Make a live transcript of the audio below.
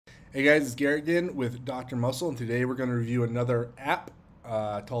Hey guys, it's Garrett again with Dr. Muscle, and today we're going to review another app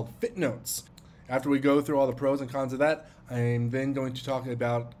called FitNotes. After we go through all the pros and cons of that, I'm then going to talk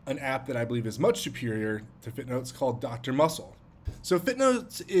about an app that I believe is much superior to FitNotes called Dr. Muscle. So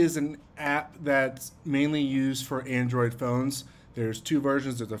FitNotes is an app that's mainly used for Android phones. There's two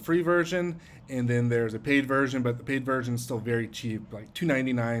versions. There's a free version, and then there's a paid version, but the paid version is still very cheap, like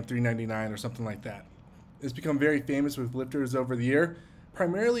 $2.99, $3.99, or something like that. It's become very famous with lifters over the year,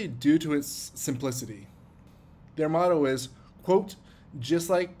 primarily due to its simplicity. Their motto is, quote, just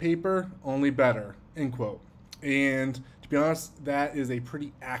like paper, only better, end quote. And to be honest, that is a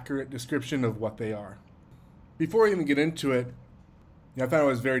pretty accurate description of what they are. Before I even get into it, I found it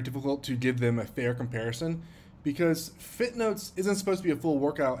was very difficult to give them a fair comparison because FitNotes isn't supposed to be a full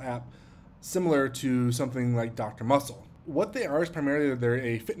workout app similar to something like Dr. Muscle. What they are is primarily they're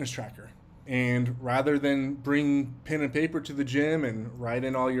a fitness tracker. And rather than bring pen and paper to the gym and write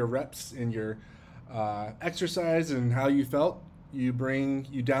in all your reps and your exercise and how you felt, you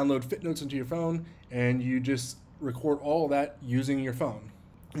download FitNotes into your phone and you just record all of that using your phone.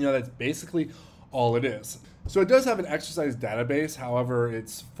 That's basically all it is. So it does have an exercise database, however,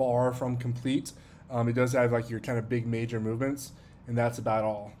 it's far from complete. It does have like your kind of big major movements, and that's about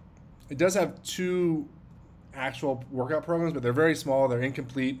all. It does have two actual workout programs, but they're very small, they're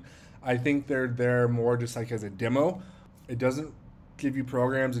incomplete. I think they're there more just like as a demo. It doesn't give you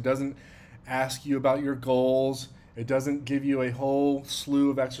programs. It doesn't ask you about your goals. It doesn't give you a whole slew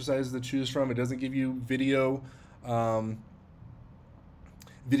of exercises to choose from. It doesn't give you video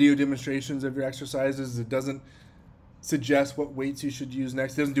demonstrations of your exercises. It doesn't suggest what weights you should use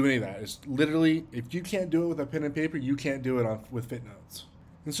next. It doesn't do any of that. It's literally, if you can't do it with a pen and paper, you can't do it with FitNotes.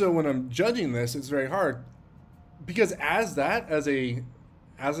 And so when I'm judging this, it's very hard because as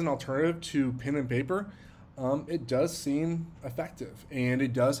an alternative to pen and paper, it does seem effective, and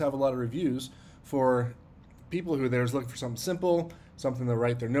it does have a lot of reviews for people who are there looking for something simple, something to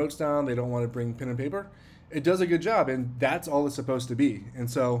write their notes down. They don't want to bring pen and paper. It does a good job, and that's all it's supposed to be. And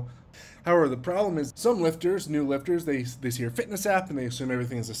so, however, the problem is some lifters, new lifters, they see a fitness app and they assume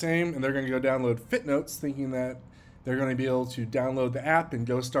everything is the same, and they're going to go download FitNotes thinking that they're going to be able to download the app and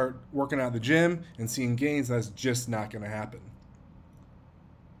go start working out at the gym and seeing gains. That's just not going to happen.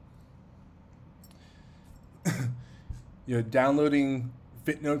 Downloading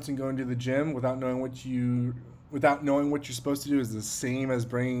FitNotes and going to the gym without knowing what you're supposed to do is the same as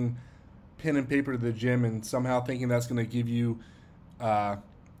bringing pen and paper to the gym and somehow thinking that's going to give you the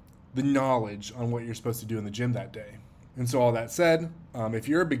knowledge on what you're supposed to do in the gym that day. And so all that said, if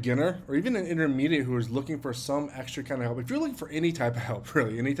you're a beginner or even an intermediate who is looking for some extra kind of help, if you're looking for any type of help,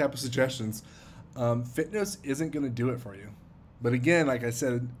 really, any type of suggestions, FitNotes isn't going to do it for you. But again, like I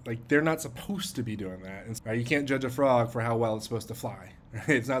said, they're not supposed to be doing that. And you can't judge a frog for how well it's supposed to fly.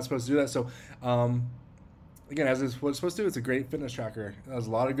 It's not supposed to do that. So, again, as it's what it's supposed to do, it's a great fitness tracker. It has a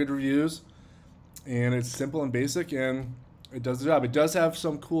lot of good reviews, and it's simple and basic, and it does the job. It does have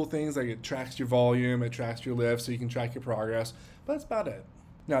some cool things, like it tracks your volume, it tracks your lift, so you can track your progress. But that's about it.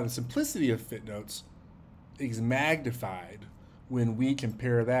 Now, the simplicity of FitNotes is magnified when we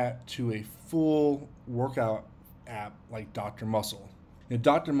compare that to a full workout app like Dr. Muscle.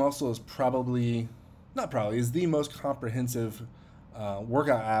 Dr. Muscle is is the most comprehensive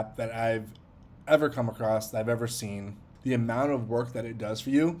workout app that I've ever come across, that I've ever seen. The amount of work that it does for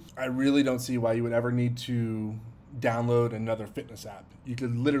you, I really don't see why you would ever need to download another fitness app. You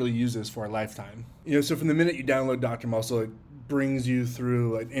could literally use this for a lifetime. So from the minute you download Dr. Muscle, it brings you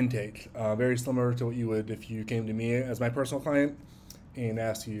through an intake, very similar to what you would if you came to me as my personal client and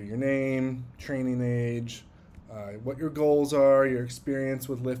asked you your name, training age, what your goals are, your experience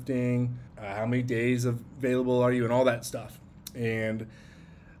with lifting, how many days available are you, and all that stuff. And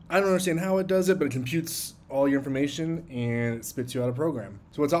I don't understand how it does it, but it computes all your information and it spits you out a program.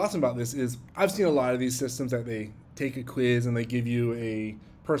 So what's awesome about this is I've seen a lot of these systems that they take a quiz and they give you a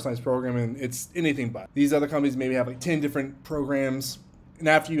personalized program, and it's anything but. These other companies maybe have 10 different programs, and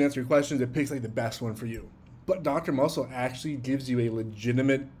after you answer your questions, it picks the best one for you. But Dr. Muscle actually gives you a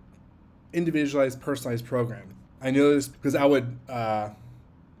legitimate, individualized, personalized program. I know this because I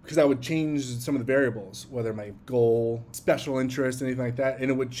would change some of the variables, whether my goal, special interest, anything like that,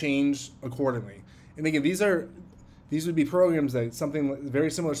 and it would change accordingly. And again, these would be programs that something very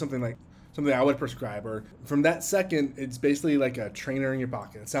similar to something I would prescribe. Or from that second, it's basically like a trainer in your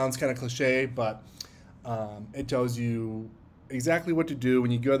pocket. It sounds kind of cliche, but it tells you exactly what to do when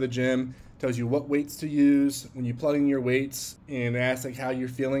you go to the gym. Tells you what weights to use when you plug in your weights, and asks how you're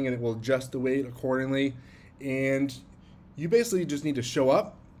feeling, and it will adjust the weight accordingly. And you basically just need to show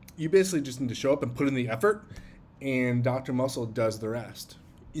up. You basically just need to show up and put in the effort, and Dr. Muscle does the rest.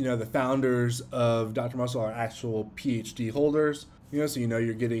 the founders of Dr. Muscle are actual PhD holders, so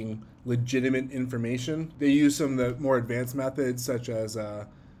you're getting legitimate information. They use some of the more advanced methods such as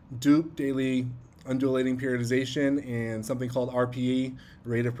DUPE, daily undulating periodization, and something called RPE,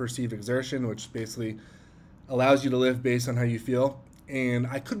 rate of perceived exertion, which basically allows you to lift based on how you feel. And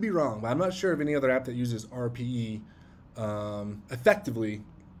I could be wrong, but I'm not sure of any other app that uses RPE effectively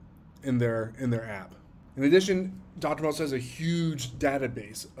in their app. In addition, Dr. Muscle has a huge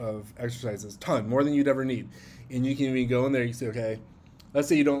database of exercises, ton, more than you'd ever need. And you can even go in there, you say, okay, let's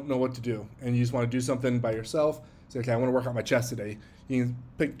say you don't know what to do and you just want to do something by yourself. Say, okay, I want to work out my chest today. You can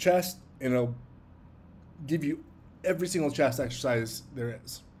pick chest and it'll give you every single chest exercise there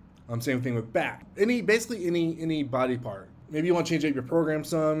is. Same thing with back. Basically any body part. Maybe you want to change up your program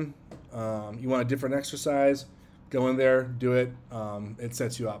some. You want a different exercise. Go in there, do it. It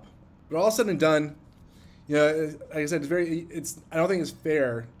sets you up. But all said and done, like I said, I don't think it's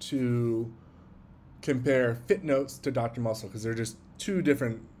fair to compare FitNotes to Dr. Muscle because they're just two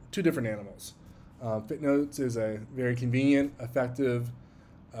different animals. FitNotes is a very convenient, effective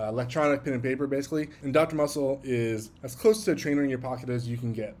electronic pen and paper, basically, and Dr. Muscle is as close to a trainer in your pocket as you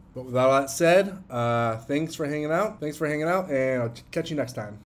can get. But with all that said, thanks for hanging out, and I'll catch you next time.